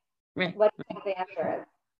 is it? Right. What do you think the answer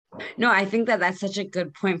is? No, I think that that's such a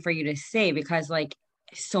good point for you to say, because like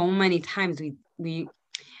so many times we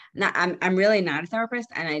not, I'm really not a therapist,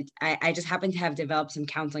 and I just happen to have developed some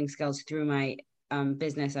counseling skills through my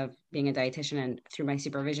business of being a dietitian, and through my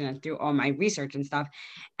supervision and through all my research and stuff.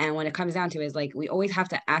 And when it comes down to it, is like we always have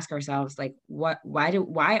to ask ourselves like,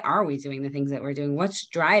 why are we doing the things that we're doing? What's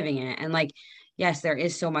driving it? And like, yes, there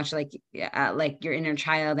is so much like your inner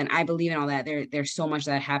child, and I believe in all that. There's so much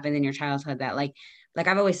that happened in your childhood that like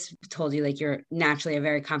I've always told you, like you're naturally a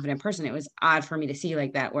very confident person. It was odd for me to see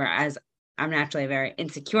like that, whereas I'm naturally a very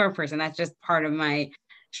insecure person. That's just part of my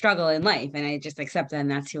struggle in life, and I just accept that, and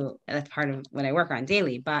that's part of what I work on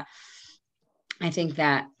daily. But I think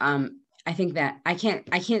that I think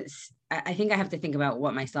I have to think about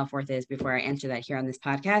what my self-worth is before I answer that here on this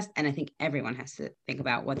podcast. And I think everyone has to think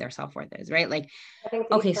about what their self-worth is, right? Like, I think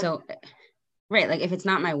okay, so right, like if it's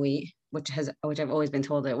not my weight, which I've always been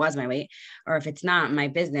told it was my weight, or if it's not my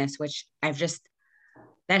business, which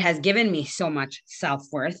that has given me so much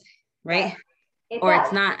self-worth, right? It Or it's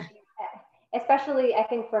does. not. Especially I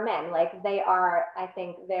think for men, like they are, I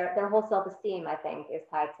think their whole self-esteem, I think, is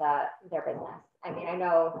tied to their business. I mean, I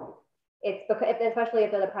know it's because, especially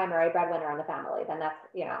if they're the primary breadwinner in the family, then that's,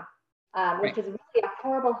 which Right. is really a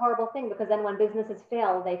horrible, horrible thing, because then when businesses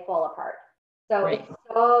fail, they fall apart. So Right. it's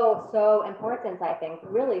so, so important, I think,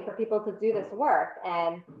 really, for people to do this work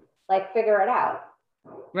and like figure it out.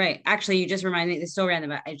 Right. Actually, you just reminded me, it's so random,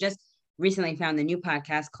 but I just recently found a new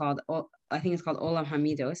podcast called, I think it's called Olam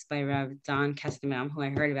Hamidos by Rav Don Kestemel, who I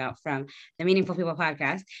heard about from the Meaningful People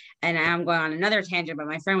podcast. And I'm going on another tangent, but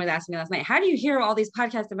my friend was asking me last night, how do you hear all these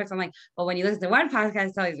podcasts and books? I'm like, well, when you listen to one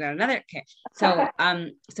podcast, tell you about another. Okay. So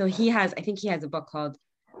I think he has a book called,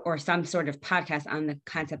 or some sort of podcast on the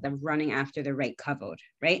concept of running after the right kavod,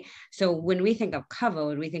 right? So when we think of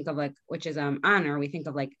kavod, we think of like, which is honor, we think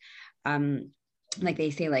of like they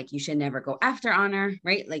say, like you should never go after honor,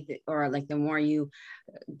 right? Or like the more you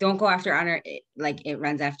don't go after honor, it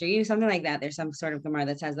runs after you, something like that. There's some sort of Gemara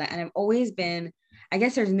that says that. And I've always been, I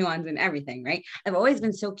guess there's nuance in everything, right? I've always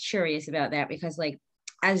been so curious about that, because like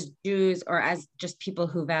as Jews, or as just people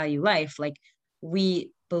who value life, like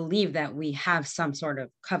we believe that we have some sort of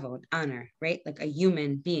kavod, honor, right? Like a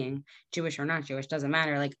human being, Jewish or not Jewish, doesn't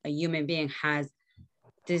matter. Like a human being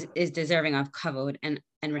is deserving of kavod and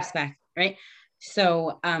respect, right?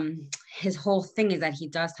 So his whole thing is that he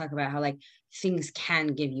does talk about how like things can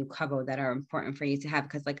give you kavod that are important for you to have,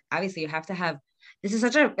 because like obviously you have to have, this is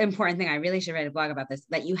such an important thing. I really should write a blog about this,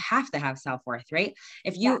 that you have to have self-worth, right?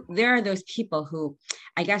 If you, there are those people who,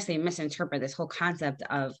 I guess they misinterpret this whole concept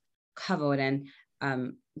of kavod and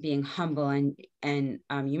being humble and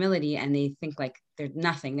humility, and they think like they're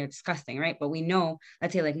nothing, they're disgusting, right? But we know,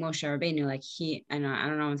 let's say like Moshe Rabbeinu, like I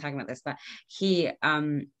don't know I'm talking about this, but he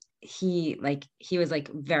was like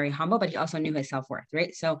very humble, but he also knew his self-worth,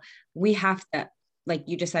 right? So we have to, like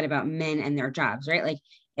you just said about men and their jobs, right? Like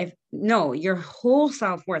if no, your whole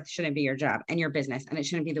self-worth shouldn't be your job and your business, and it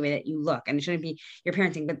shouldn't be the way that you look, and it shouldn't be your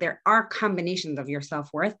parenting, but there are combinations of your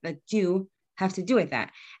self-worth that do have to do with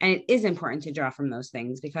that. And it is important to draw from those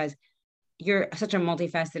things, because you're such a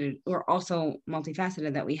multifaceted, we're also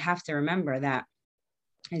multifaceted, that we have to remember that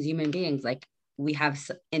as human beings, like we have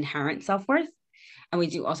inherent self-worth, and we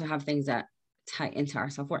do also have things that tie into our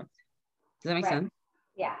self-worth. Does that make sense?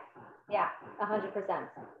 Yeah. 100%.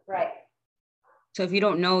 Right. So if you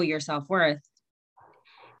don't know your self-worth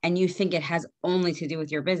and you think it has only to do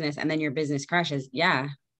with your business, and then your business crashes,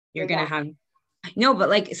 you're going to have, no, but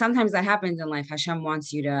like sometimes that happens in life. Hashem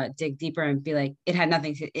wants you to dig deeper and be like, it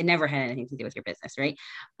never had anything to do with your business, right?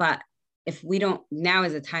 But if we don't, now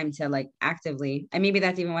is a time to like actively, and maybe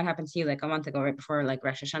that's even what happened to you like a month ago, right before like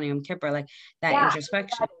Rosh Hashanah Yom Kippur, like that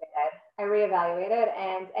introspection. I reevaluated,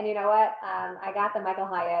 and you know what? I got the Michael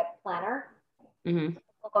Hyatt planner,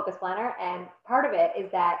 focus planner, and part of it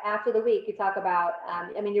is that after the week you talk about,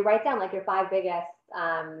 you write down like your five biggest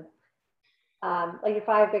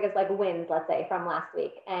like wins, let's say, from last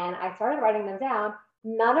week, and I started writing them down.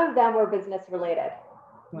 None of them were business related.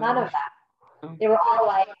 Wow. None of them. They were all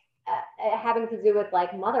like having to do with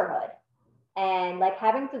like motherhood, and like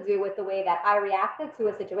having to do with the way that I reacted to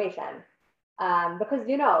a situation. Because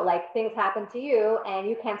like things happen to you and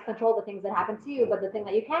you can't control the things that happen to you, but the thing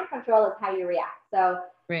that you can control is how you react. So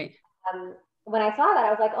right. When I saw that,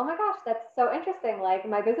 I was like, oh my gosh, that's so interesting. Like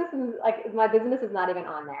my business is not even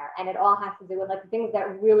on there, and it all has to do with like the things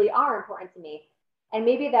that really are important to me. And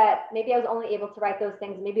maybe I was only able to write those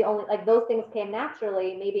things. Maybe only like those things came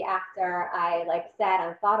naturally. Maybe after I like sat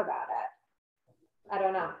and thought about it. I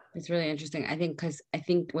don't know. It's really interesting. I think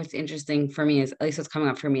what's interesting for me is, at least what's coming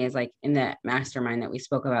up for me, is like in the mastermind that we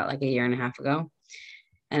spoke about like a year and a half ago.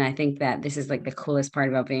 And I think that this is like the coolest part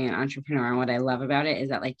about being an entrepreneur. And what I love about it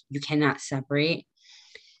is that like you can't separate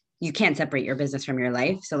your business from your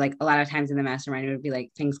life. So like a lot of times in the mastermind, it would be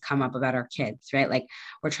like things come up about our kids, right? Like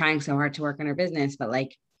we're trying so hard to work on our business, but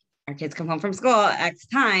like our kids come home from school X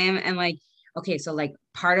time, and like, okay, so like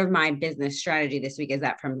part of my business strategy this week is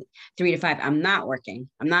that from 3 to 5, I'm not working.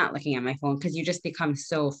 I'm not looking at my phone, because you just become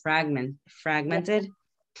so fragmented.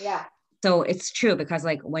 Yeah. So it's true, because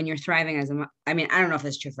like when you're thriving as I don't know if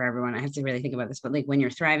that's true for everyone. I have to really think about this, but like when you're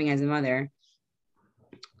thriving as a mother,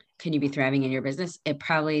 can you be thriving in your business? It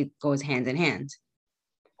probably goes hand in hand.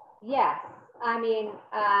 Yes.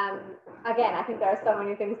 Again, I think there are so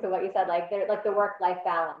many things to what you said, like the work-life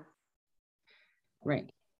balance.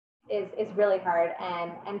 Right. Is really hard,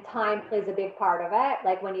 and time plays a big part of it.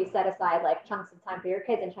 Like when you set aside like chunks of time for your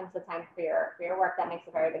kids and chunks of time for your work, that makes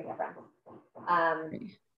a very big difference.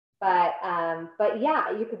 But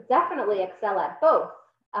yeah, you could definitely excel at both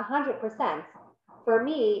 100%. For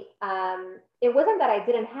me, it wasn't that I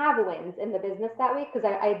didn't have wins in the business that week, because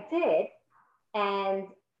I did, and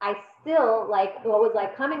I still like what was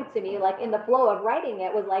like coming to me like in the flow of writing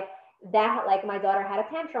it was like that, like my daughter had a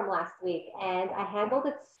tantrum last week and I handled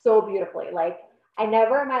it so beautifully. Like I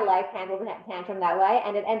never in my life handled a tantrum that way,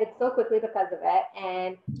 and it ended so quickly because of it.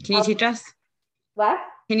 And can you teach us? What?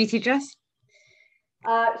 Can you teach us?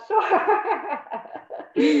 Sure.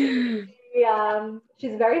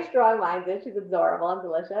 She's very strong-minded. She's adorable and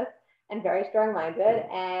delicious and very strong-minded.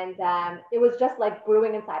 And it was just like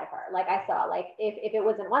brewing inside of her. Like I saw, like if it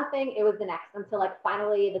wasn't one thing, it was the next, until like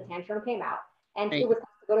finally the tantrum came out. And she was to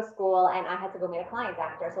go to school, and I had to go meet a client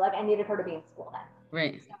after. So like I needed her to be in school then.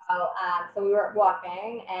 Right. So we were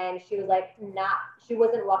walking, and she was like she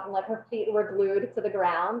wasn't walking, like her feet were glued to the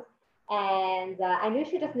ground. And I knew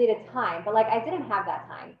she just needed time, but like I didn't have that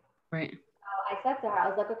time. Right. So I said to her, I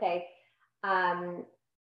was like, okay, I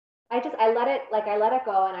let it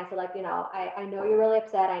go. And I said, like, I know you're really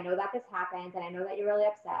upset. I know that this happened, and I know that you're really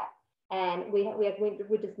upset. And we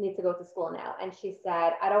just need to go to school now. And she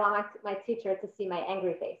said, I don't want my teacher to see my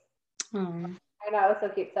angry face. Aww. I know, it was so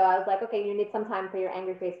cute. So I was like, okay, you need some time for your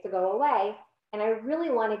angry face to go away. and I really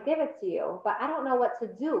want to give it to you, but I don't know what to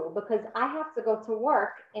do because I have to go to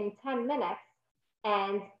work in 10 minutes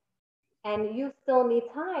and you still need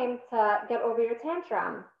time to get over your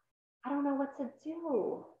tantrum. I don't know what to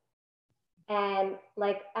do. And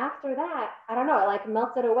like after that, I don't know, it like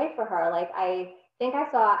melted away for her. Like I think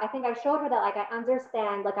I showed her that like I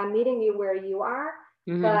understand, like I'm meeting you where you are,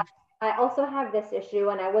 but I also have this issue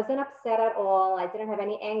and I wasn't upset at all. I didn't have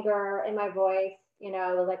any anger in my voice, you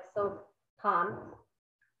know, it was like so calm.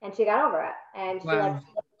 And she got over it. And she like Wow.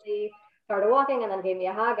 slowly started walking and then gave me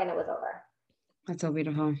a hug and it was over. That's so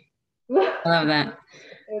beautiful. I love that.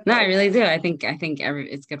 No, I Nice. really do. I think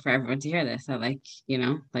it's good for everyone to hear this. So like,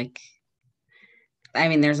 like I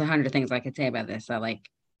mean, there's 100 things I could say about this. So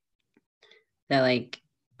that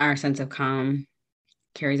our sense of calm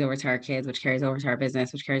carries over to our kids, which carries over to our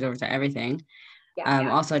business, which carries over to everything. Yeah.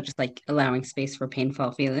 Also just like allowing space for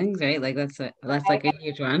painful feelings, right? Like that's like a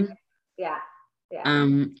huge one. Yeah.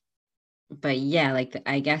 Yeah. But yeah,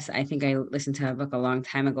 I guess I think I listened to a book a long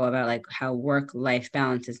time ago about like how work-life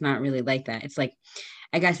balance is not really like that. It's like,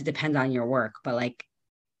 I guess it depends on your work, but like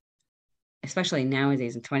especially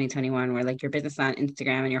nowadays in 2021 where like your business is on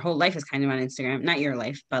Instagram and your whole life is kind of on Instagram, not your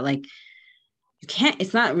life, but like you can't,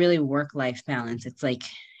 it's not really work-life balance. It's like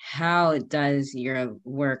how does your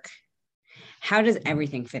work, how does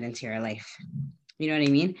everything fit into your life? You know what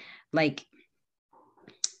I mean? Like,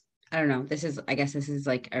 I don't know. I guess this is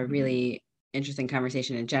like a really interesting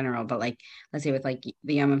conversation in general, but like, let's say with like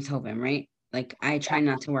the Yom Tovim, right? Like I try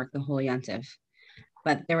not to work the whole Yontif,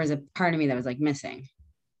 but there was a part of me that was like missing.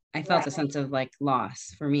 I felt Right. a sense of like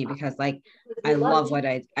loss for me because like You love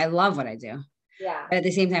it. I love what I do. Yeah. But at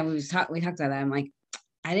the same time, we talked about that. I'm like,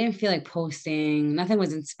 I didn't feel like posting. Nothing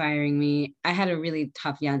was inspiring me. I had a really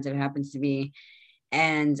tough Yontif, it happens to be,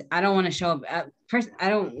 and I don't want to show up. I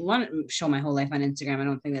don't want to show my whole life on Instagram. I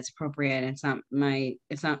don't think that's appropriate. It's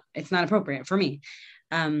not appropriate for me.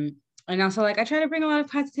 And also like I try to bring a lot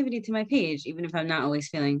of positivity to my page, even if I'm not always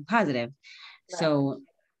feeling positive. Right. So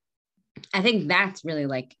I think that's really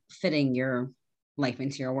like fitting your life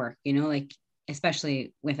into your work, like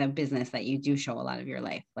especially with a business that you do show a lot of your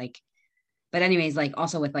life. Like, but anyways, like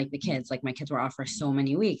also with like the kids, like my kids were off for so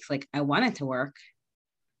many weeks. Like I wanted to work,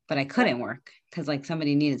 but I couldn't work because like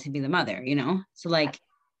somebody needed to be the mother. So like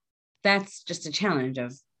that's just a challenge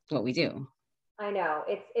of what we do. I know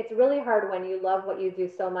it's really hard when you love what you do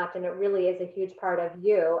so much, and it really is a huge part of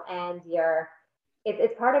you and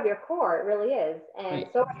it's part of your core. It really is, and Right.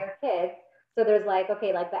 so are your kids. So there's like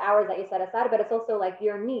okay, like the hours that you set aside, but it's also like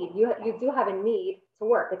your need. You do have a need to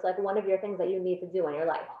work. It's like one of your things that you need to do in your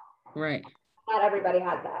life. Right. Not everybody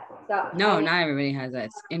has that. So No, not everybody has that.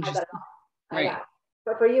 It's has that at interesting. all. I know, Right.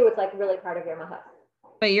 but for you, it's like really part of your mahut.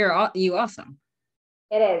 But you also.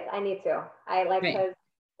 It is. I need to. I like Right. because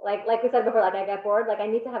like we said before, like I get bored. Like I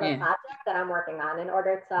need to have a Yeah. project that I'm working on in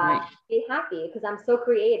order to Right. be happy because I'm so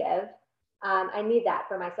creative. I need that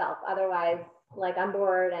for myself. Otherwise, like I'm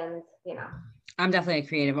bored and I'm definitely a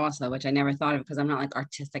creative also, which I never thought of because I'm not like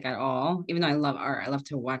artistic at all. Even though I love art, I love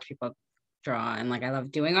to watch people draw and like I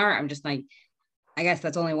love doing art. I'm just like, I guess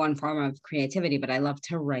that's only one form of creativity, but I love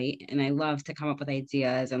to write and I love to come up with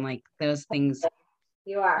ideas and like those things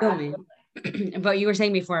you are fill me. absolutely But you were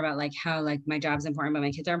saying before about like how like my job's important, but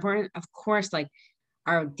my kids are important. Of course, like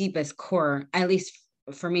our deepest core, at least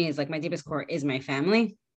for me, is like my deepest core is my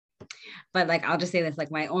family. But like I'll just say this,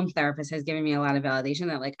 like my own therapist has given me a lot of validation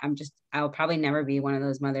that like I'll probably never be one of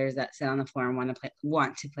those mothers that sit on the floor and want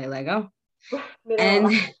to play Lego. middle of And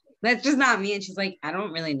life. that's just not me. And she's like, I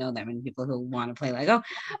don't really know that many people who want to play Lego.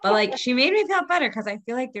 But like she made me feel better because I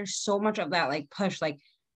feel like there's so much of that like push, like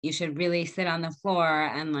you should really sit on the floor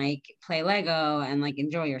and like play Lego and like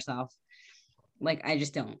enjoy yourself. Like I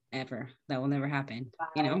just don't ever. That will never happen.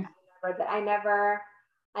 I never.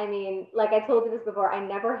 I mean, like I told you this before. I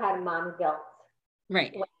never had mom guilt.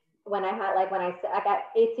 Right. When I had like when I got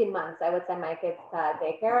 18 months, I would send my kids to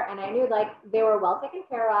daycare, and I knew like they were well taken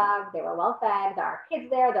care of, they were well fed, there are kids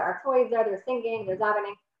there are toys there, they're singing, they're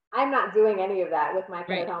davening. I'm not doing any of that with my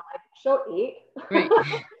kid Right. at home. Like she'll eat, Right.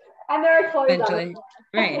 and there are toys on the Eventually.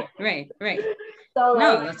 floor. Right. So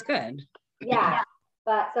No, like that's good. yeah,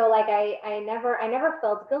 but so like I never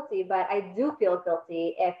felt guilty, but I do feel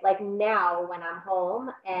guilty if like now when I'm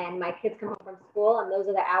home and my kids come home from school and those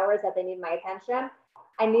are the hours that they need my attention,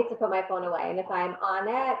 I need to put my phone away. And if I'm on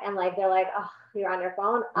it and like they're like, oh, you're on your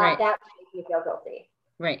phone, Right. that makes me feel guilty.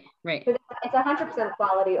 Right. Because it's 100%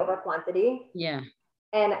 quality over quantity. Yeah.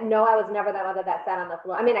 And no, I was never that mother that sat on the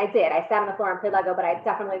floor. I mean, I did. I sat on the floor and played Lego, but I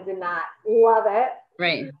definitely did not love it.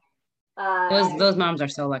 Right. Um, Those moms are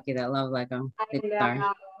so lucky that love Lego. I They are.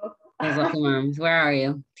 know. Those lucky moms. Where are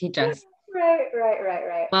you? Teach us.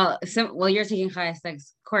 Right. Well, you're taking Kaya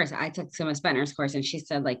Steg's course. I took Sima Spentner's course, and she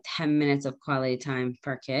said like 10 minutes of quality time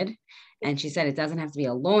per kid. And she said it doesn't have to be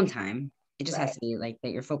alone time. It just has Right. to be like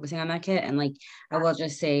that you're focusing on that kid. And like I will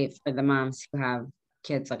just say for the moms who have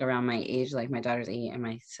kids like around my age, like my daughter's 8 and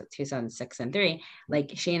my two sons 6 and 3, like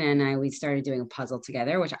Shayna and I, we started doing a puzzle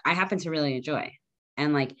together, which I happen to really enjoy.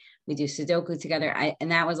 And like we do Sudoku together.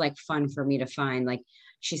 And that was like fun for me to find. Like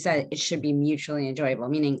she said it should be mutually enjoyable,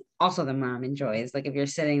 meaning also the mom enjoys. Like if you're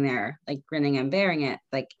sitting there like grinning and bearing it,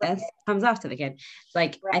 like that comes off to the kid.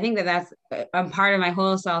 Like I Right. think that's a part of my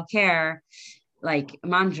whole self-care like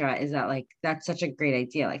mantra is that like that's such a great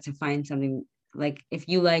idea. Like to find something like if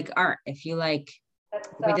you like art, if you like That's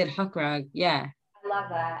we so, did hook rug, yeah, I love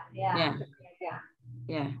that. Yeah. yeah, That's a great idea.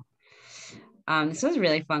 yeah. This was a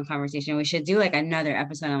really fun conversation. We should do like another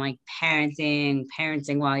episode on like parenting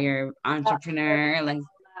while you're Oh, entrepreneur, like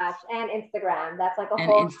gosh. And Instagram. That's like a and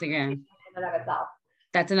whole Instagram. in and of itself.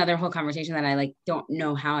 That's another whole conversation that I like don't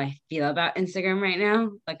know how I feel about Instagram right now.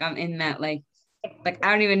 Like I'm in that like I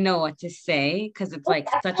don't even know what to say because it's like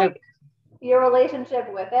That's such a like your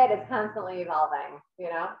relationship with it is constantly evolving, you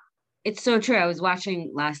know? it's so true. I was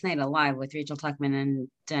watching last night a live with Rachel Tuckman and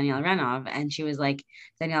Danielle Renov, and she was like,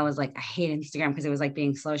 Danielle was like, I hate Instagram because it was like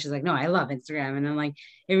being slow. She's like, no, I love Instagram. And I'm like,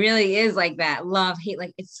 it really is like that love, hate.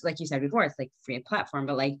 Like it's like you said before, it's like free platform,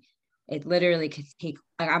 but like it literally could take,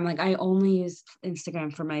 like, I'm like, I only use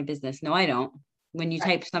Instagram for my business. No, I don't. When you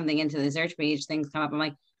Right. type something into the search page, things come up. I'm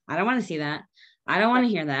like, I don't want to see that. I don't want Right.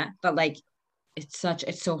 to hear that. But like, it's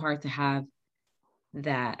so hard to have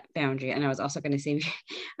that boundary. And I was also going to say,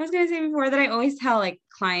 I was going to say before that I always tell like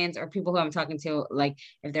clients or people who I'm talking to, like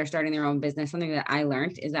if they're starting their own business, something that I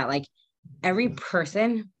learned is that like every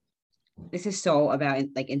person, this is so about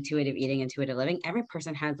like intuitive eating, intuitive living. Every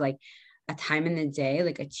person has like a time in the day,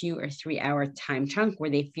 like a 2 or 3 hour time chunk where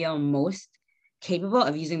they feel most capable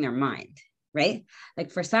of using their mind. Right.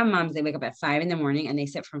 Like for some moms, they wake up at 5 in the morning and they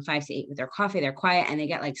sit from 5 to 8 with their coffee, they're quiet and they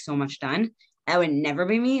get like so much done. That would never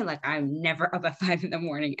be me. Like I'm never up at 5 in the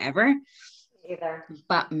morning ever. Either.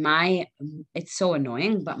 But it's so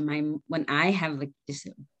annoying. But when I have like this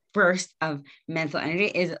burst of mental energy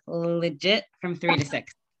is legit from 3 to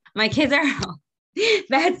 6. My kids are home.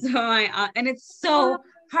 That's and it's so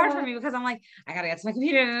hard for me because I'm like, I gotta get to my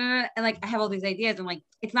computer and like I have all these ideas. I'm like,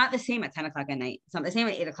 it's not the same at 10 o'clock at night. It's not the same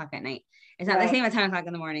at 8 o'clock at night. It's not the Right. same at 10 o'clock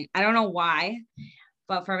in the morning. I don't know why,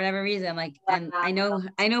 but for whatever reason, like, and I know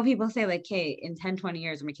people say like, hey, in 10, 20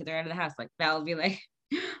 years when my kids are out of the house, like that'll be like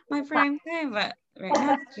my prime time. But right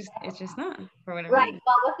now it's just not for whatever Right. reason.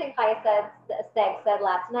 Well, one thing Kaya Steg said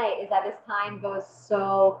last night is that this time goes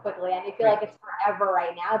so quickly, and you feel Right. like it's forever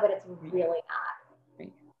right now, but it's Right. really not.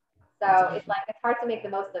 Right. So it's like it's hard to make the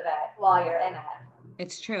most of it while you're in it.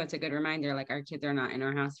 It's true. It's a good reminder. Like our kids are not in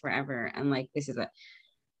our house forever. And like this is a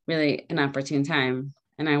really an opportune time.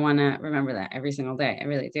 And I want to remember that every single day. I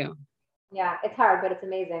really do. Yeah, it's hard, but it's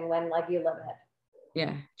amazing when like you live it.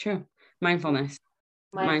 Yeah, true. Mindfulness.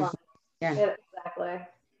 Mindful. Mindful. Yeah. Yeah, exactly.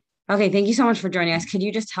 Okay. Thank you so much for joining us. Could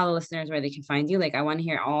you just tell the listeners where they can find you? Like, I want to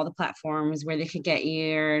hear all the platforms where they could get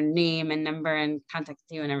your name and number and contact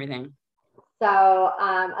you and everything. So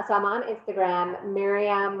I'm on Instagram,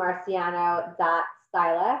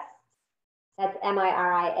 miriammarciano.stylist. That's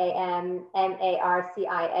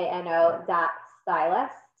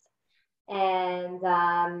MIRIAMMARCIANO.stylist. And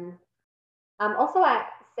I'm also at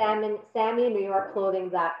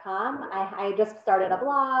SammyNewYorkClothing.com. I just started a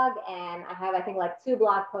blog and I have, I think, like 2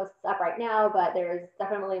 blog posts up right now, but there's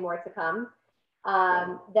definitely more to come.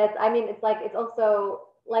 It's also,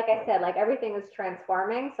 like I said, like everything is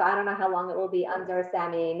transforming. So I don't know how long it will be under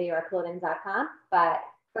SammyNewYorkClothing.com, but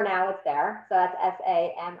for now it's there. So that's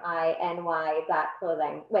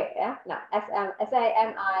SAMINY.clothing. Wait, yeah, no,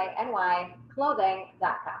 SAMINY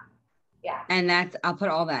clothing.com. Yeah. And I'll put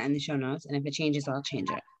all that in the show notes. And if it changes, I'll change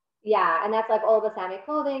it. Yeah, and that's like all the Sammy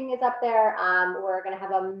clothing is up there. We're gonna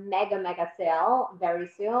have a mega sale very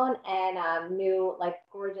soon, and new like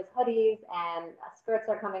gorgeous hoodies and skirts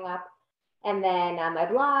are coming up, and then my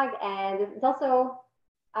blog, and it's also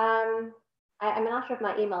I'm not sure if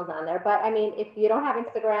my email's on there, but I mean, if you don't have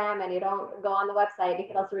Instagram and you don't go on the website, you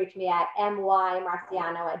can also reach me at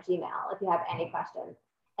mymarciano@gmail if you have any questions.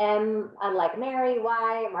 Like Mary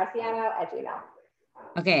Y Marciano @gmail.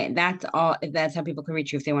 Okay, that's all. That's how people can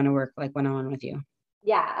reach you if they want to work like one-on-one with you.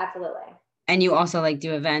 Yeah, absolutely. And you also like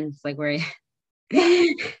do events like where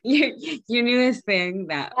your newest thing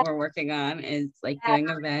that we're working on is like doing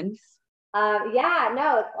events. Yeah,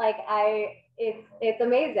 no, it's like it's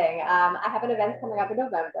amazing. I have an event coming up in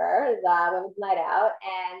November, the Women's Night Out,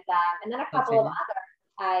 and then a couple of other.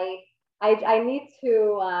 I need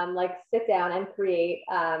to like sit down and create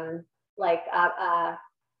like I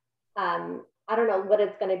don't know what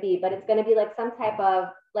it's going to be, but it's going to be like some type of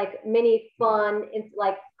like mini fun, it's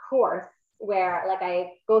like course where like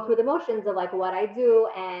I go through the motions of like what I do,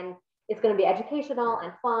 and it's going to be educational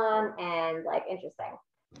and fun and like interesting.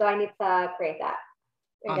 So I need to create that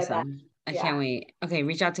and get that. Awesome. I Yeah. can't wait. Okay,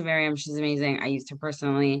 reach out to Miriam. She's amazing. I used her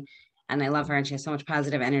personally and I love her and she has so much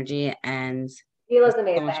positive energy and Gila's it's so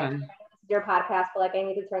much amazing. fun. Your podcast, but like I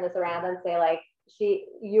need to turn this around and say like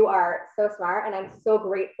you are so smart, and I'm so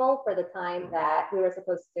grateful for the time that we were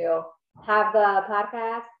supposed to have the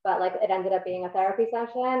podcast, but like it ended up being a therapy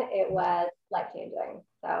session. It was life changing.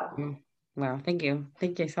 So Well, thank you.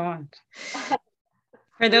 Thank you so much.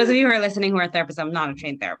 For those of you who are listening who are therapists, I'm not a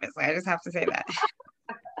trained therapist. So I just have to say that.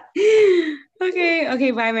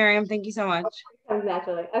 Okay. Bye, Miriam. Thank you so much. Comes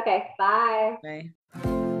naturally. Okay. Bye. Bye.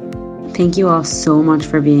 Thank you all so much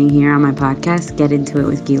for being here on my podcast, Get Into It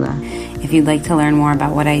with Gila. If you'd like to learn more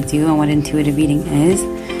about what I do and what intuitive eating is,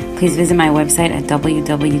 please visit my website at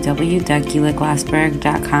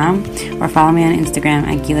www.gilaglassberg.com or follow me on Instagram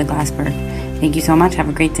at Gila Glassberg. Thank you so much. Have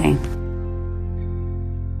a great day.